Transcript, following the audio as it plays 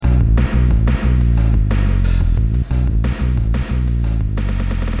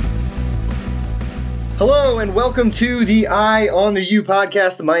and welcome to the Eye on the U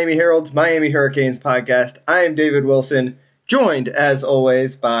podcast, the Miami Herald's Miami Hurricanes podcast. I am David Wilson, joined, as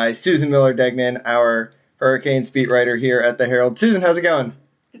always, by Susan Miller-Degnan, our Hurricanes beat writer here at the Herald. Susan, how's it going?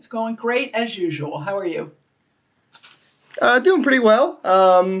 It's going great, as usual. How are you? Doing pretty well.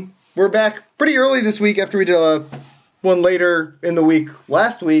 We're back pretty early this week after we did one later in the week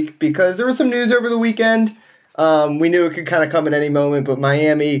last week because there was some news over the weekend. We knew it could kind of come at any moment, but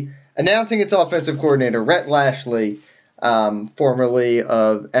Miami announcing its offensive coordinator, Rhett Lashlee, formerly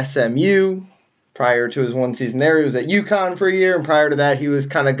of SMU. Prior to his one season there, he was at UConn for a year, and prior to that, he was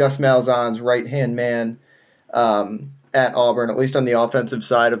kind of Gus Malzahn's right-hand man at Auburn, at least on the offensive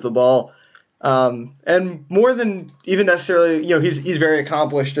side of the ball. And more than even necessarily, he's very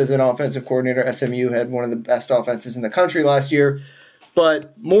accomplished as an offensive coordinator. SMU had one of the best offenses in the country last year.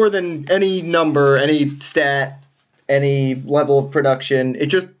 But more than any number, any stat, any level of production, it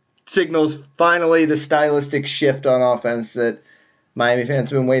just signals finally the stylistic shift on offense that Miami fans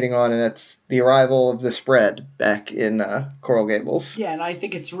have been waiting on, and that's the arrival of the spread back in Coral Gables. Yeah, and I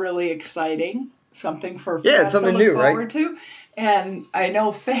think it's really exciting. Something for fans it's something to look new, forward right? to. And I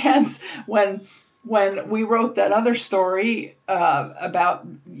know fans, when we wrote that other story about,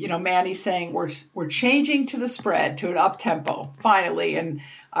 Manny saying we're changing to the spread, to an up-tempo, finally. And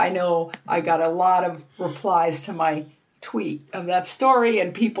I know I got a lot of replies to my tweet of that story,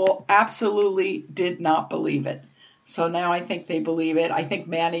 and people absolutely did not believe it. So now I think they believe it. I think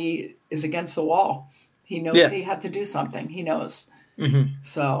Manny is against the wall. He knows he had to do something. He knows. Mm-hmm.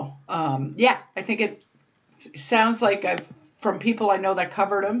 So, I think it sounds like from people I know that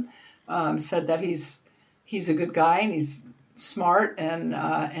covered him, said that he's a good guy and he's smart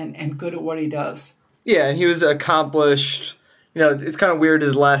and good at what he does. Yeah, and he was accomplished. It's kind of weird.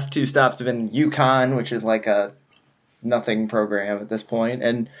 His last two stops have been UConn, which is like a nothing program at this point,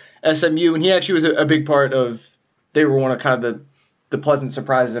 and SMU. And he actually was a big part of. They were one of kind of the pleasant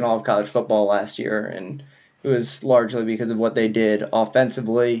surprises in all of college football last year, and it was largely because of what they did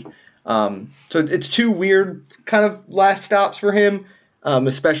offensively. So it's two weird kind of last stops for him,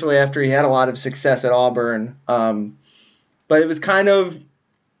 especially after he had a lot of success at Auburn. But it was kind of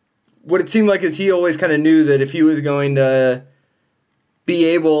what it seemed like is he always kind of knew that if he was going to be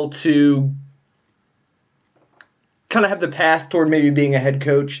able to kind of have the path toward maybe being a head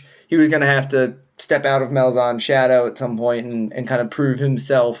coach, he was going to have to step out of Malzahn's shadow at some point and kind of prove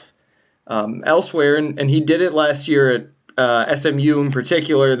himself elsewhere. And he did it last year at SMU in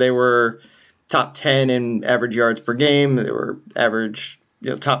particular. They were top 10 in average yards per game. They were average,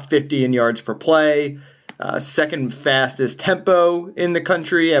 top 50 in yards per play. Second fastest tempo in the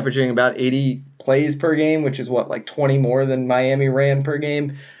country, averaging about 80 plays per game, which is 20 more than Miami ran per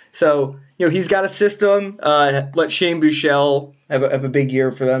game. So, he's got a system. Let Shane Buechele have a big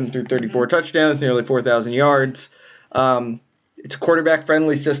year for them through 34 touchdowns, nearly 4,000 yards. It's a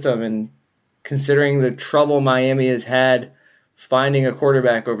quarterback-friendly system, and considering the trouble Miami has had finding a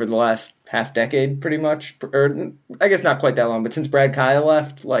quarterback over the last half decade, pretty much, or I guess not quite that long, but since Brad Kyle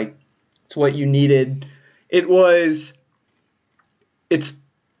left, it's what you needed. It's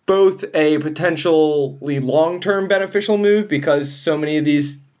both a potentially long-term beneficial move because so many of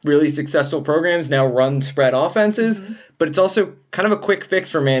these really successful programs now run spread offenses, but it's also kind of a quick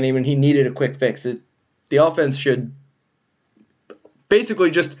fix for Manny when he needed a quick fix. The offense should basically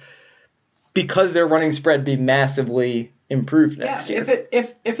just, because they're running spread, be massively improved next year.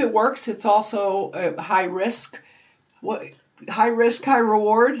 If it works, it's also high risk. High risk, high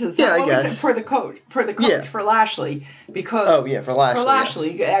rewards. Is that what was it for the coach? For Lashlee, because for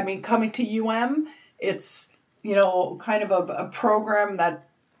Lashlee. Yes. I mean, coming to UM, it's kind of a program that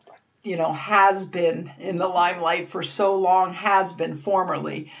has been in the limelight for so long, has been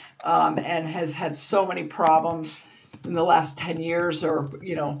formerly, and has had so many problems in the last 10 years, or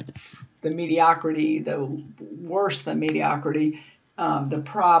the mediocrity, the worse than mediocrity, the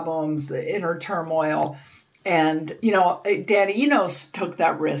problems, the inner turmoil. And, Danny Enos took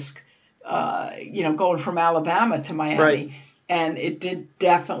that risk, going from Alabama to Miami. Right. And it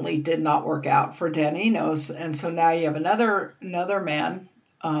definitely did not work out for Danny Enos. And so now you have another man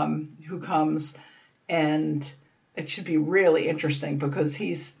who comes, and it should be really interesting because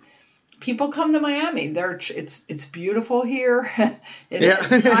people come to Miami. It's beautiful here. It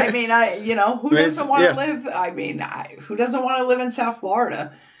is. I mean, who doesn't want to live? I mean, who doesn't want to live in South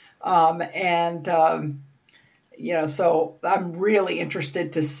Florida? So I'm really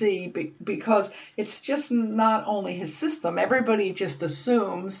interested to see because it's just not only his system. Everybody just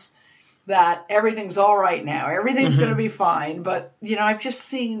assumes that everything's all right now. Everything's going to be fine. But, I've just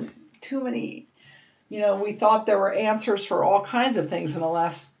seen too many, we thought there were answers for all kinds of things in the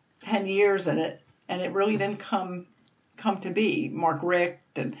last 10 years, and and it really didn't come to be. Mark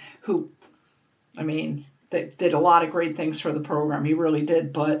Richt, who they did a lot of great things for the program. He really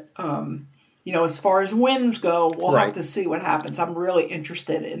did. But, as far as wins go, we'll have to see what happens. I'm really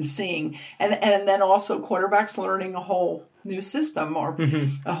interested in seeing. And then also quarterbacks learning a whole new system or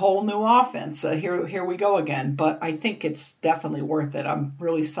a whole new offense. Here we go again. But I think it's definitely worth it. I'm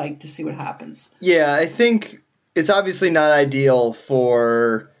really psyched to see what happens. Yeah, I think it's obviously not ideal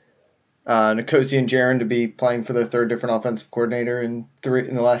for Nkosi and Jaron to be playing for their third different offensive coordinator in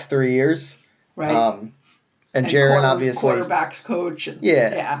the last 3 years. Right. And Jaron obviously quarterbacks coach.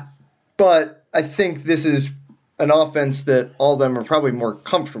 Yeah. But I think this is an offense that all of them are probably more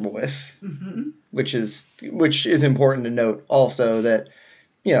comfortable with, which is important to note. Also that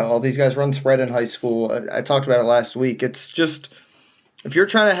all these guys run spread in high school. I talked about it last week. It's just if you're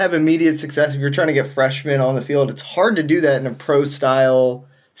trying to have immediate success, if you're trying to get freshmen on the field, it's hard to do that in a pro style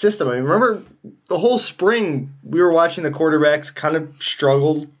system. I mean, remember the whole spring we were watching the quarterbacks kind of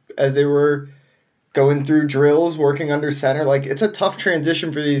struggle as they were going through drills, working under center. Like, it's a tough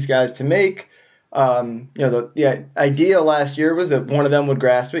transition for these guys to make. The idea last year was that one of them would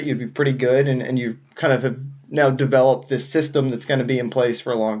grasp it. You'd be pretty good, and you kind of have now developed this system that's going to be in place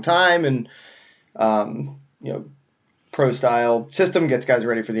for a long time. And, pro-style system gets guys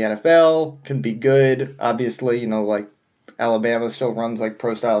ready for the NFL, can be good. Obviously, like Alabama still runs like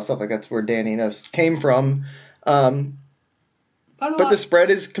pro-style stuff. Like, that's where Dan Enos came from. But the spread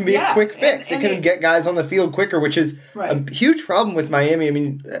can be a quick fix. It can get guys on the field quicker, which is a huge problem with Miami. I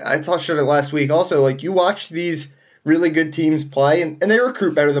mean, I touched on it last week also. Like, you watch these really good teams play, and they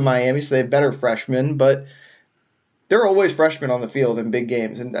recruit better than Miami, so they have better freshmen, but there are always freshmen on the field in big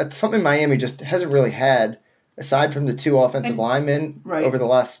games, and that's something Miami just hasn't really had, aside from the two offensive linemen over the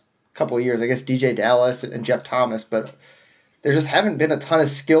last couple of years. I guess DJ Dallas and Jeff Thomas, but there just haven't been a ton of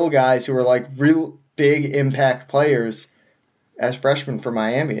skill guys who are like real big impact players as freshmen for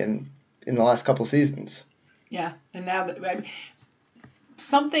Miami in the last couple seasons. Yeah, and now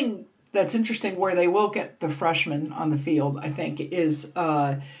something that's interesting where they will get the freshmen on the field, I think, is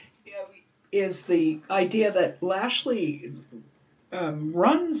the idea that Lashley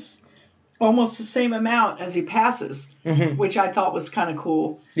runs almost the same amount as he passes, which I thought was kind of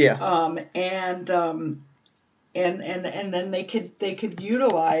cool. Yeah. And then they could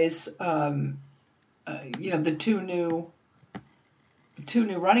utilize the two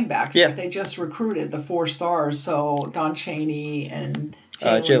new running backs that they just recruited, the 4 stars. So Don Chaney and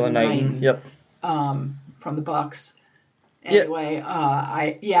Jalen Knighton. Yep. From the Bucks. Anyway,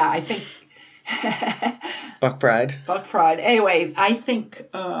 I think Buck Pride. Anyway, I think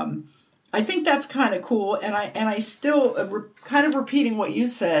that's kind of cool, and I still kind of repeating what you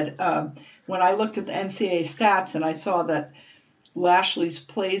said. When I looked at the NCAA stats and I saw that Lashley's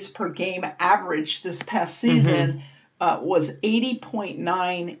plays per game average this past season was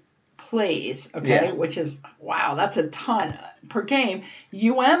 80.9 plays, which is, wow, that's a ton per game.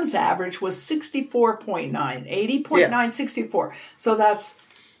 UM's average was 64.9, 80.9, 64. So that's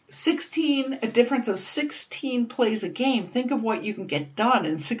a difference of 16 plays a game. Think of what you can get done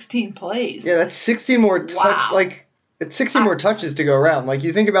in 16 plays. Yeah, that's 16 more it's 16 more touches to go around. Like,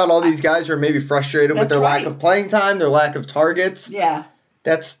 you think about all these guys who are maybe frustrated with their lack of playing time, their lack of targets. Yeah.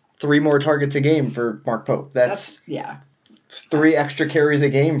 That's 3 more targets a game for Mark Pope. That's 3 extra carries a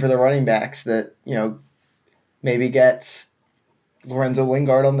game for the running backs that, maybe gets Lorenzo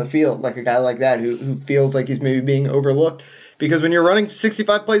Lingard on the field, like a guy like that who feels like he's maybe being overlooked. Because when you're running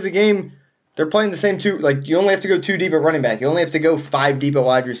 65 plays a game, they're playing the same 2. Like, you only have to go 2 deep at running back. You only have to go 5 deep at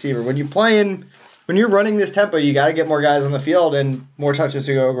wide receiver. When you're running this tempo, you got to get more guys on the field, and more touches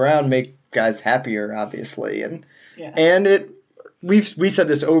to go around make guys happier, obviously. And we said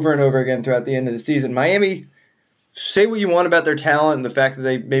this over and over again throughout the end of the season. Miami, say what you want about their talent and the fact that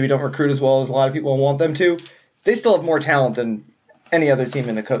they maybe don't recruit as well as a lot of people want them to. They still have more talent than any other team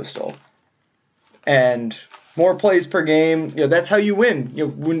in the Coastal. And more plays per game, that's how you win.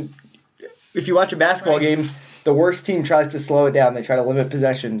 If you watch a basketball game, the worst team tries to slow it down. They try to limit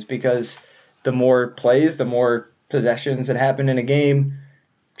possessions because the more plays, the more possessions that happen in a game,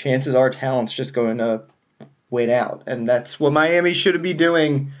 chances are talent's just going to win out. And that's what Miami should be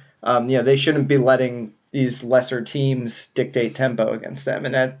doing. They shouldn't be letting these lesser teams dictate tempo against them.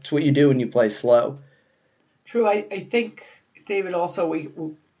 And that's what you do when you play slow. True. I think, David, also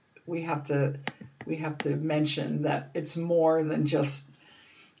we have to mention that it's more than just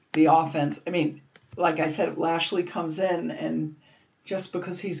the offense. I mean, like I said, Lashley comes in, and just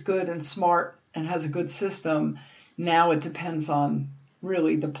because he's good and smart and has a good system, now it depends on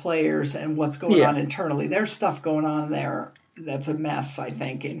really the players and what's going on internally. There's stuff going on there that's a mess, I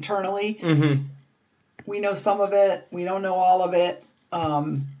think, internally. We know some of it. We don't know all of it.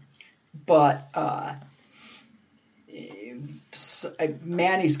 But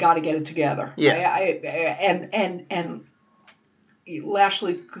Manny's got to get it together. Yeah. And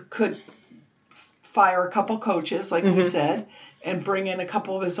Lashley could fire a couple coaches, like we said, and bring in a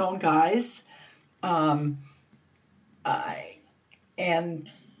couple of his own guys. And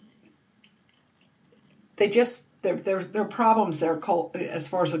they just their problems there as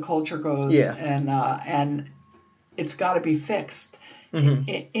far as the culture goes. Yeah. And it's got to be fixed.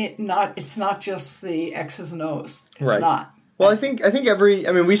 It's not just the X's and O's. It's not. Well, I think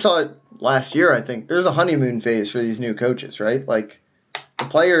we saw it last year. I think there's a honeymoon phase for these new coaches, right? Like the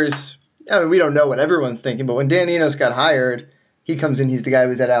players. I mean, we don't know what everyone's thinking, but when Dan Enos got hired, he comes in. He's the guy who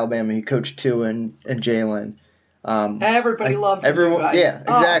was at Alabama. He coached Tua and Jalen. Everybody loves everyone. Guys. Yeah,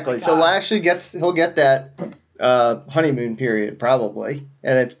 exactly. So Lashley he'll get that honeymoon period probably,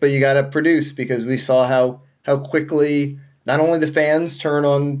 but you got to produce because we saw how quickly. Not only the fans turn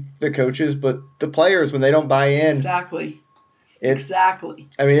on the coaches, but the players when they don't buy in. Exactly.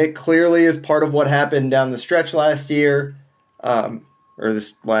 I mean, it clearly is part of what happened down the stretch last year, or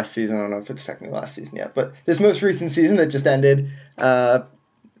this last season. I don't know if it's technically last season yet, but this most recent season that just ended,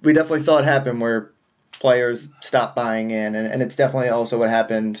 we definitely saw it happen where players stopped buying in, and it's definitely also what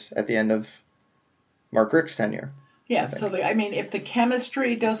happened at the end of Mark Richt's tenure. Yeah, so if the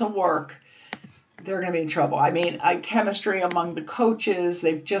chemistry doesn't work, they're going to be in trouble. I mean, chemistry among the coaches,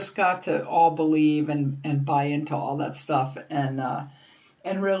 they've just got to all believe and buy into all that stuff. And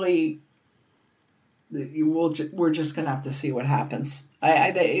really, we're just going to have to see what happens.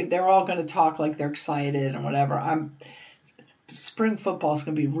 They're all going to talk like they're excited and whatever. Spring football is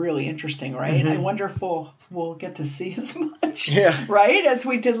going to be really interesting, right? I wonder if we'll get to see as much, right, as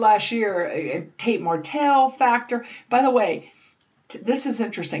we did last year. Tate Martell factor. By the way, this is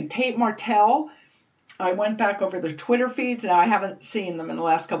interesting. Tate Martell, I went back over their Twitter feeds. Now, I haven't seen them in the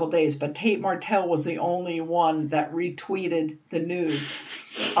last couple of days, but Tate Martell was the only one that retweeted the news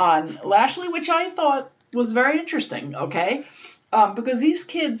on Lashley, which I thought was very interesting, okay? Because these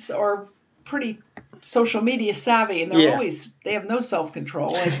kids are pretty social media savvy, and they have no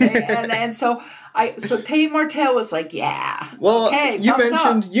self-control. And so Tate Martell was like, well, okay,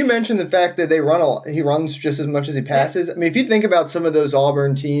 you mentioned the fact that he runs just as much as he passes. I mean, if you think about some of those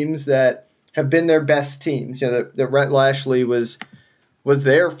Auburn teams that have been their best teams, that Rhett Lashley was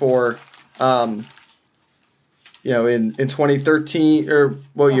there for, in 2013 or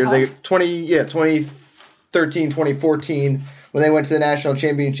what year 2013, 2014 when they went to the national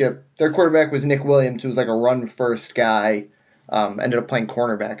championship. Their quarterback was Nick Williams, who was like a run first guy. Ended up playing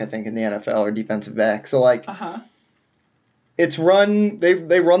cornerback, I think, in the NFL or defensive back. So it's run.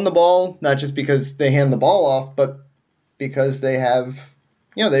 They run the ball not just because they hand the ball off, but because they have.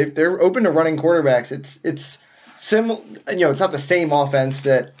 They're open to running quarterbacks. It's similar. It's not the same offense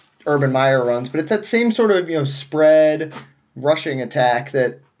that Urban Meyer runs, but it's that same sort of spread rushing attack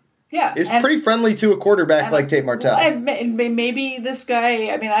that is pretty friendly to a quarterback like Tate Martell. And maybe this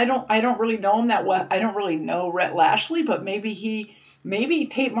guy. I mean, I don't really know him that well. I don't really know Rhett Lashley, but maybe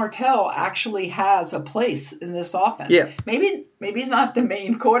Tate Martell actually has a place in this offense. Yeah. Maybe he's not the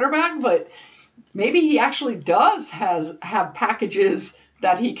main quarterback, but maybe he actually does have packages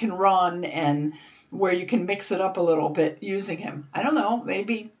that he can run and where you can mix it up a little bit using him. I don't know.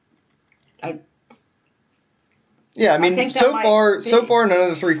 Maybe. Yeah, I mean, so far, none of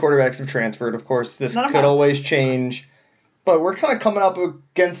the three quarterbacks have transferred. Of course, this could always change. But we're kind of coming up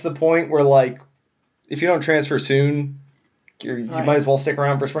against the point where, if you don't transfer soon, you might as well stick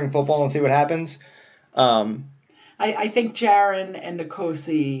around for spring football and see what happens. I think Jaron and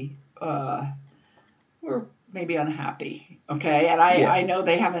Nkosi were maybe unhappy, okay? And I know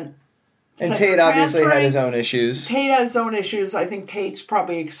they haven't. And Tate obviously had his own issues. Tate has his own issues. I think Tate's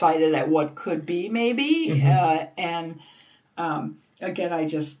probably excited at what could be, maybe. Again, I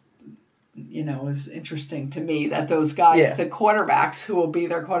just, it's interesting to me that those guys, the quarterbacks who will be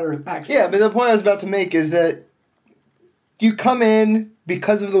their quarterbacks. Yeah, but the point I was about to make is that you come in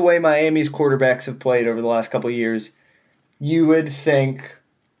because of the way Miami's quarterbacks have played over the last couple of years, you would think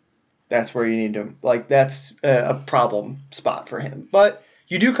that's where you need to, that's a problem spot for him. But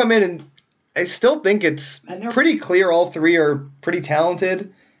you do come in and I still think it's pretty clear all three are pretty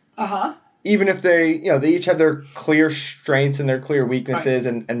talented. Even if they each have their clear strengths and their clear weaknesses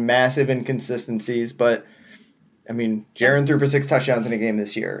and massive inconsistencies. But, I mean, Jaron threw for 6 touchdowns in a game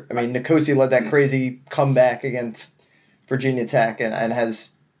this year. I mean, Nkosi led that crazy comeback against Virginia Tech and has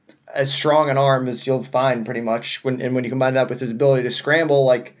as strong an arm as you'll find pretty much. When you combine that with his ability to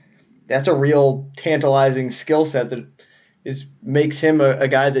scramble, that's a real tantalizing skill set that makes him a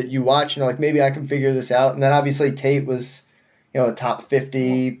guy that you watch and like, maybe I can figure this out. And then obviously Tate was, a top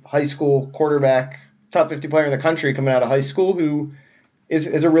 50 high school quarterback, top 50 player in the country coming out of high school, who is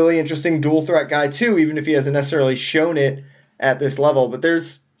a really interesting dual threat guy too, even if he hasn't necessarily shown it at this level. But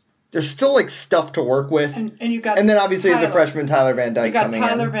there's still like stuff to work with. And you got, and then obviously the freshman Tyler Van Dyke coming in. You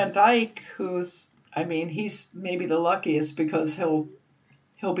got Tyler Van Dyke, who's, he's maybe the luckiest because he'll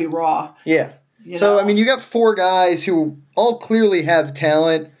be raw. Yeah. So you got 4 guys who all clearly have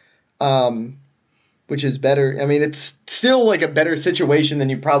talent, which is better. It's still like a better situation than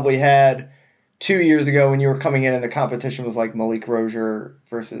you probably had 2 years ago when you were coming in and the competition was like Malik Rozier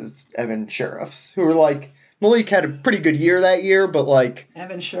versus Evan Sheriffs, who were like, Malik had a pretty good year that year, but like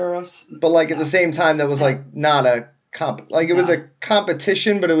Evan Sheriffs. But like at the same time, that was like not a it was a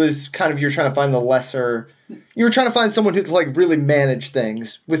competition, but it was kind of, you're trying to find the lesser. You were trying to find someone who could like really manage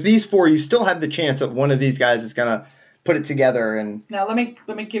things. With these 4, you still have the chance that one of these guys is gonna put it together and now let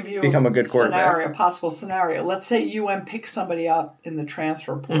me give you become a good quarterback. Possible scenario. Let's say UM picks somebody up in the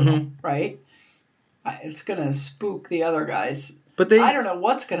transfer portal, right? It's gonna spook the other guys. But I don't know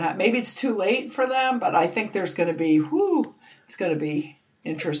what's gonna happen. Maybe it's too late for them, but I think there's gonna be it's gonna be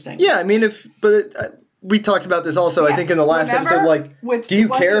interesting. Yeah, we talked about this also, I think, in the last episode. Like, do you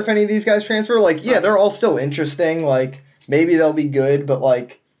care if any of these guys transfer? Like, yeah, they're all still interesting. Like, maybe they'll be good, but,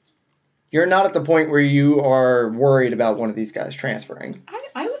 like, you're not at the point where you are worried about one of these guys transferring.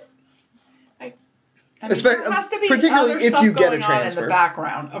 There has to be particularly other if stuff you get a going on transfer in the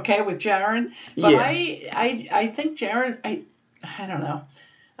background, okay, with Jaren. But I think Jaren, I don't know.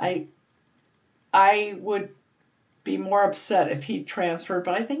 I would be more upset if he transferred,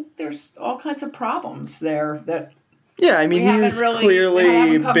 but I think there's all kinds of problems there that. Yeah, he's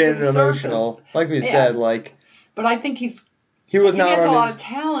clearly been emotional, like we said. Like, but I think he has a lot of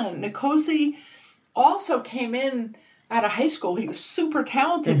talent. Nkosi also came in out of high school. He was super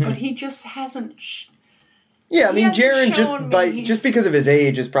talented, but he just hasn't. Yeah, Jaren just because of his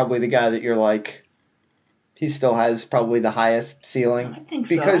age is probably the guy that you're like. He still has probably the highest ceiling. I think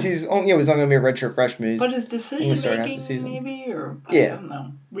so. Because he's only going to be a redshirt freshman. But his decision-making, maybe? Or I don't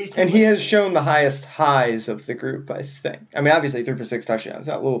know. Recently. And he has shown the highest highs of the group, I think. Obviously, he threw for 6 touchdowns.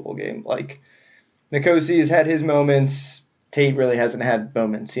 That Louisville game. Like, Nkosi has had his moments. Tate really hasn't had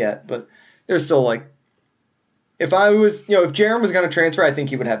moments yet. But there's still, like... If Jaren was going to transfer, I think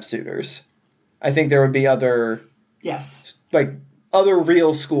he would have suitors. I think there would be other... Yes. Like, other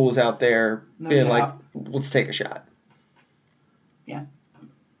real schools out there being doubt. like... Let's take a shot. Yeah,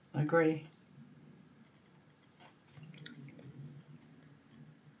 I agree.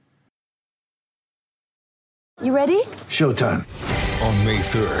 You ready? Showtime. On May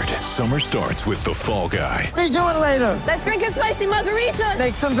 3rd, summer starts with The Fall Guy. Let's do it later. Let's drink a spicy margarita.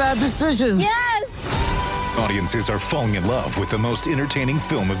 Make some bad decisions. Yes. Audiences are falling in love with the most entertaining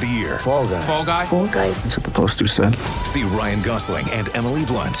film of the year. Fall Guy. Fall Guy? Fall Guy. That's what the poster said. See Ryan Gosling and Emily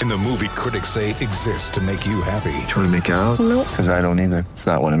Blunt in the movie critics say exists to make you happy. Trying to make it out? Nope. Because I don't either. It's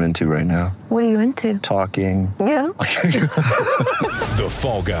not what I'm into right now. What are you into? Talking. Yeah. The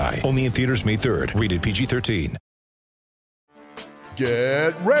Fall Guy. Only in theaters May 3rd. Rated PG-13.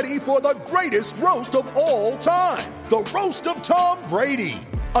 Get ready for the greatest roast of all time. The Roast of Tom Brady.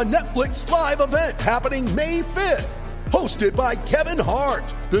 A Netflix live event happening May 5th. Hosted by Kevin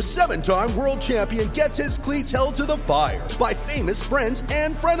Hart. The 7-time world champion gets his cleats held to the fire by famous friends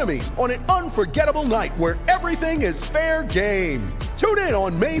and frenemies on an unforgettable night where everything is fair game. Tune in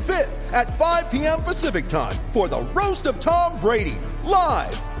on May 5th at 5 p.m. Pacific time for the Roast of Tom Brady.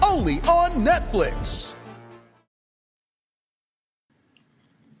 Live only on Netflix.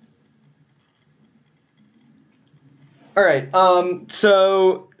 All right.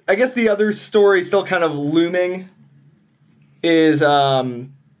 So I guess the other story still kind of looming is Alonzo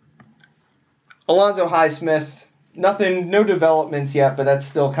Highsmith. No developments yet, but that's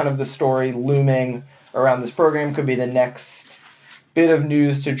still kind of the story looming around this program. Could be the next bit of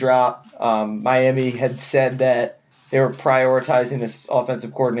news to drop. Miami had said that they were prioritizing this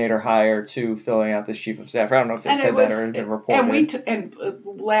offensive coordinator hire to filling out this chief of staff. I don't know if they said that or it had been reported.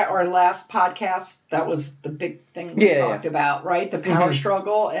 Our last podcast, that was the big thing we talked about, right? The power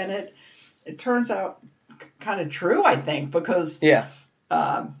struggle, and it turns out kind of true, I think, because it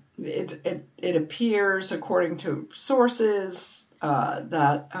appears, according to sources,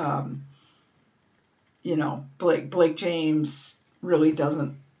 that Blake James really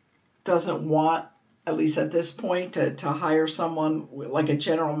doesn't want, at least at this point, to hire someone like a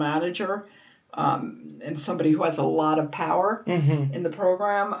general manager and somebody who has a lot of power in the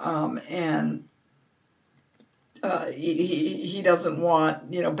program. He doesn't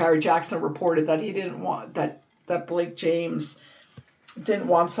want, Barry Jackson reported that he didn't want, that that Blake James didn't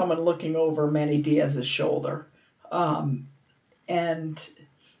want someone looking over Manny Diaz's shoulder. And,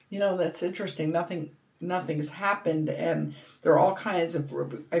 you know, that's interesting. Nothing's happened, and there are all kinds of,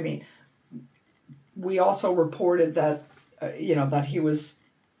 I mean, we also reported that, that he was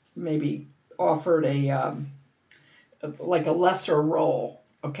maybe offered a lesser role,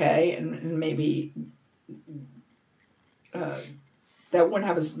 okay, and maybe that wouldn't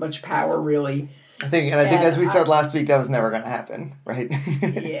have as much power, really. I think as we said last week, that was never going to happen, right?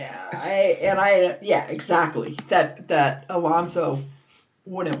 Yeah, exactly. That Alonso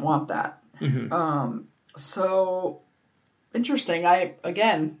wouldn't want that. Mm-hmm. So interesting.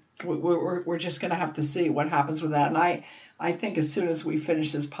 We're just going to have to see what happens with that. And I think as soon as we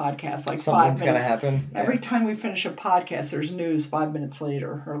finish this podcast, like 5 minutes, something's going to happen. Every time we finish a podcast, there's news 5 minutes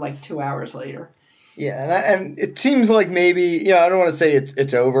later or like 2 hours later. Yeah, and it seems like maybe, I don't want to say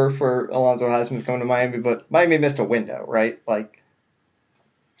it's over for Alonso Highsmith coming to Miami, but Miami missed a window, right? Like,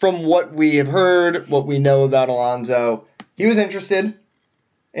 from what we have heard, what we know about Alonso, he was interested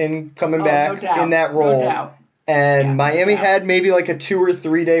in coming back in that role. No doubt. And Miami had maybe like a 2 or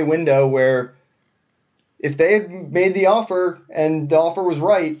 3 day window where if they had made the offer and the offer was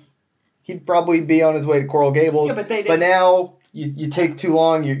right, he'd probably be on his way to Coral Gables. Yeah, but they didn't. But now you take too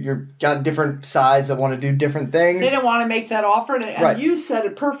long. You're got different sides that want to do different things. They didn't want to make that offer. And right. You said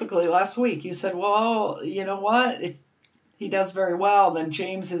it perfectly last week. You said, well, you know what? If he does very well, then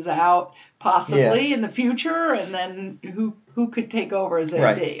James is out possibly in the future. And then who could take over as AD?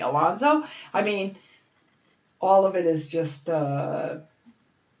 Right. Alonso? I mean, all of it is just, I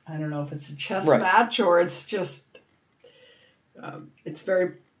don't know if it's a chess match or it's just, it's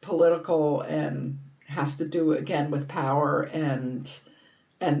very political and has to do, again, with power and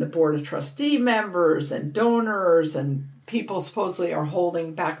the board of trustee members and donors and people supposedly are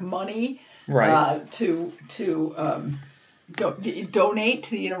holding back money to donate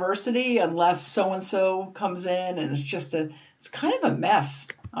to the university unless so-and-so comes in. And it's kind of a mess,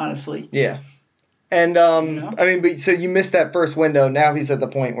 honestly. Yeah. And, I mean, but so you missed that first window. Now he's at the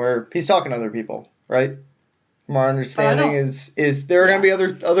point where he's talking to other people, right? From our understanding is there are going to be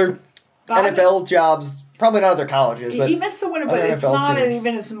other NFL jobs, probably not other colleges. But he missed the window, but it's not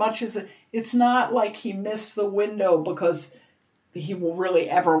even as much as it's not like he missed the window because he really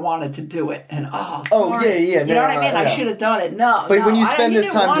ever wanted to do it. And yeah, you know what I mean? I should have done it. No, but when you spend this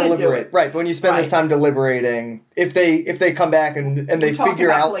time deliberating, right? But when you spend this time deliberating, if they come back and they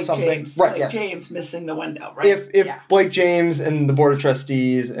figure out Blake something, James, right? Blake James missing the window, right? If Blake James and the board of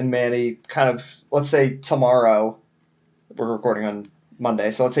trustees and Manny kind of, let's say tomorrow, we're recording on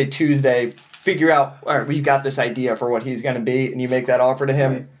Monday, so let's say Tuesday, figure out, all right, we've got this idea for what he's going to be, and you make that offer to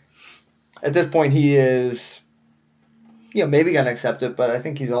him. Right. At this point, he is, maybe going to accept it, but I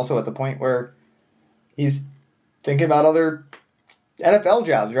think he's also at the point where he's thinking about other NFL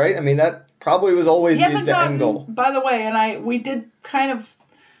jobs, right? I mean, that probably was always the end goal. By the way, we didn't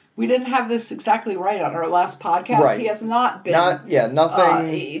have this exactly right on our last podcast. Right. He has not been. Nothing.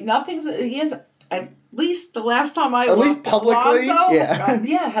 He has, at least the last time I looked, at least publicly,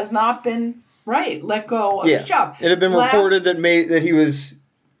 Alonso, has not been let go of his job. It had been reported that he was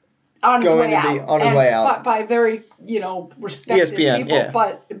on his way out. But by very, respected ESPN,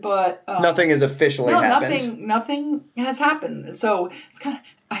 people. But nothing has officially happened. Nothing has happened. So it's kind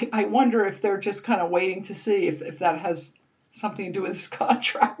of, I wonder if they're just kind of waiting to see if that has something to do with his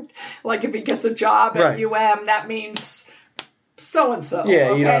contract. Like if he gets a job at UM, that means so-and-so.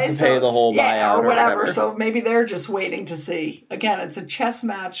 Yeah, you don't have to pay the whole buyout or whatever. So maybe they're just waiting to see. Again, it's a chess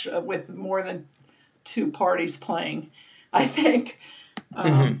match with more than two parties playing, I think.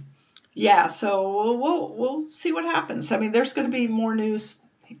 Yeah, so we'll see what happens. I mean, there's going to be more news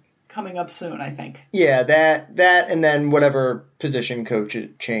coming up soon, I think. Yeah, that and then whatever position coach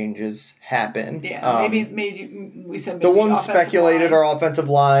changes happen. Yeah, maybe we said maybe the ones speculated are offensive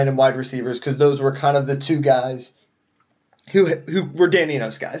line and wide receivers because those were kind of the two guys who were Dan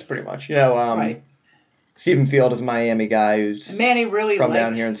Enos guys, pretty much. Right. Stephen Field is a Miami guy who's Manny really from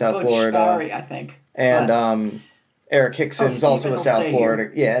down here in South Butch Florida, Barry, I think, and Eric Hickson's also a South Florida.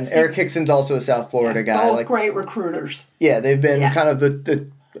 Yeah, and Eric Hickson's also a South Florida guy. Both great recruiters. Yeah, they've been kind of the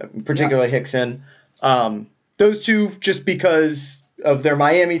particularly Hickson. Those two, just because of their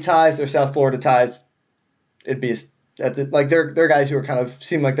Miami ties, their South Florida ties, it'd be they're guys who are kind of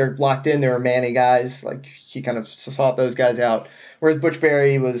seem like they're locked in. They were Manny guys. Like he kind of sought those guys out. Whereas Butch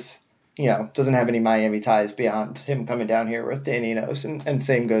Barry was, doesn't have any Miami ties beyond him coming down here with Dan Enos, and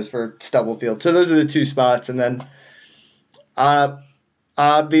same goes for Stubblefield. So those are the two spots, and then.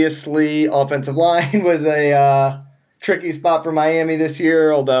 Obviously, offensive line was tricky spot for Miami this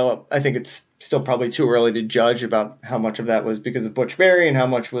year, although I think it's still probably too early to judge about how much of that was because of Butch Berry and how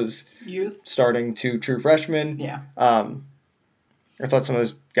much was Youth. starting to true freshmen. Yeah. I thought some of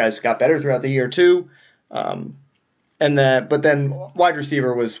those guys got better throughout the year too. But then wide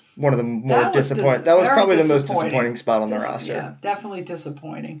receiver was one of the more disappointing. That was probably the most disappointing spot on the roster. Yeah, definitely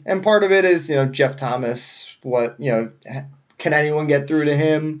disappointing. And part of it is, Jeff Thomas. Can anyone get through to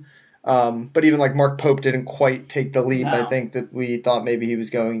him? But even like Mark Pope didn't quite take the leap. No. I think that we thought maybe he was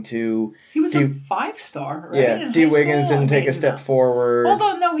going to. He was a 5-star, right? Yeah, in D. high Wiggins school? didn't take a step forward.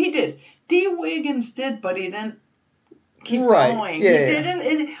 Although, no, he did. D. Wiggins did, but he didn't keep Right. going. Yeah, He yeah. did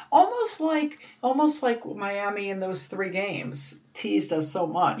it almost like Miami in those 3 games teased us so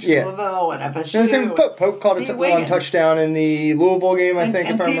much. Yeah. Louisville and FSU. No, same with Pope. Pope caught D. one Wiggins. touchdown in the Louisville game, I think,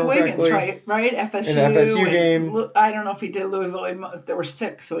 and if I D. remember Wiggins, correctly. right? FSU. In the FSU and game. I don't know if he did Louisville. There were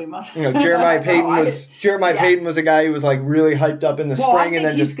 6, so he must. Jeremiah Payton yeah. Payton was a guy who was like really hyped up in the Well, I spring and think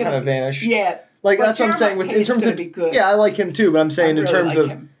then just he's kind of vanished. Yeah. Like but that's what I'm saying. In Payton's terms gonna of be good. yeah, I like him too. But I'm saying in really terms like of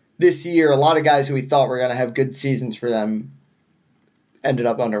him. this year, a lot of guys who we thought were going to have good seasons for them ended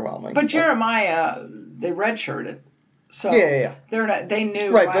up underwhelming. But Jeremiah, they redshirted. So Yeah. they're not. They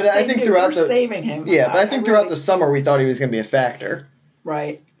knew. Right, but I think throughout they're the saving him. Yeah, but I think throughout really- the summer we thought he was going to be a factor.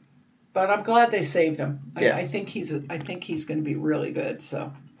 Right. But I'm glad they saved him. Yeah. I think he's going to be really good.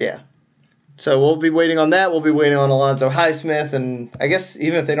 So Yeah. So we'll be waiting on that. We'll be waiting on Alonzo Highsmith, and I guess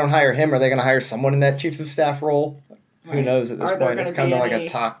even if they don't hire him, are they going to hire someone in that chief of staff role? Who Right. knows at this Are there point? It's gonna kind of be like any- a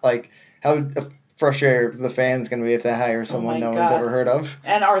top. Like how frustrated the fans going to be if they hire someone my no one's God. ever heard of.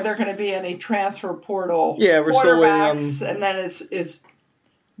 and are there going to be any transfer portal? Yeah, we're still waiting on- quarterbacks? And then is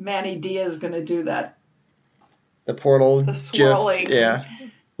Manny Diaz going to do that? The portal The just swirling. yeah.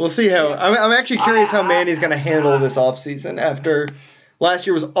 We'll see how. I'm actually curious how Manny's going to handle this offseason after last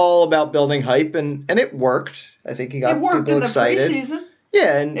year was all about building hype and it worked. I think he got It worked people in the excited. preseason.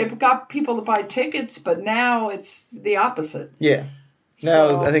 Yeah, and It got people to buy tickets, but now it's the opposite. yeah. Now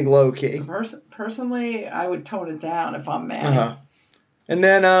So, I think low key. Personally, I would tone it down if I'm Manny. Uh-huh. And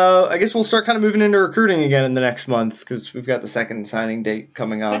then I guess we'll start kind of moving into recruiting again in the next month because we've got the second signing date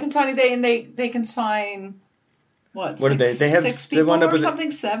coming up. Second signing day, and they can sign what? What did they? They have- 6 they people wound up or with-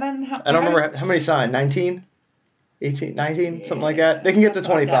 something. 7. I don't remember how many signed. 19? 18? 19? Something like Yeah, that. They can get to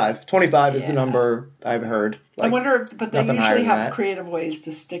something like 25. that. 25 is the Yeah. number I've heard. I Like, wonder, but they nothing higher usually than have that. creative ways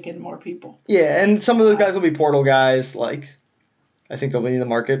to stick in more people. Yeah, and some of those guys will be portal guys. Like, I think they'll be in the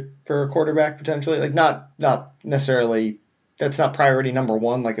market for a quarterback potentially. Like, not necessarily. That's not priority number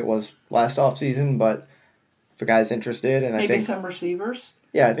one like it was last offseason, but if a guy's interested, and Maybe I think some receivers.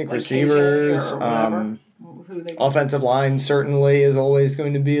 yeah, I think like receivers, KJ or whatever, who they offensive line certainly is always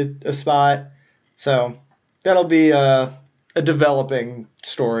going to be a spot. So that'll be a developing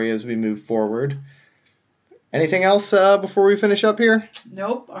story as we move forward. Anything else before we finish up here?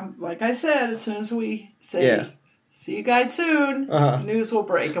 Nope. Like I said, as soon as we say, Yeah. see you guys soon, news will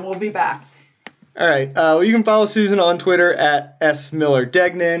break and we'll be back. All right. Well, you can follow Susan on Twitter at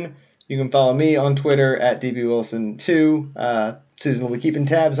 @smillerdegnan. You can follow me on Twitter at dbwilson2. Susan will be keeping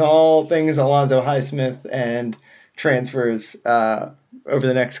tabs on all things Alonzo Highsmith and transfers over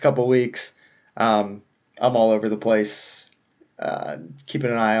the next couple weeks. I'm all over the place,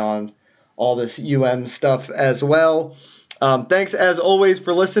 keeping an eye on all this UM stuff as well. Thanks, as always,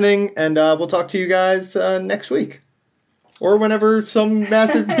 for listening, and we'll talk to you guys next week. Or whenever some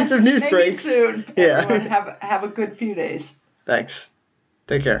massive piece of news Maybe breaks. soon. Yeah. Everyone have a good few days. Thanks.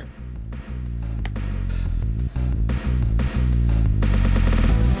 Take care.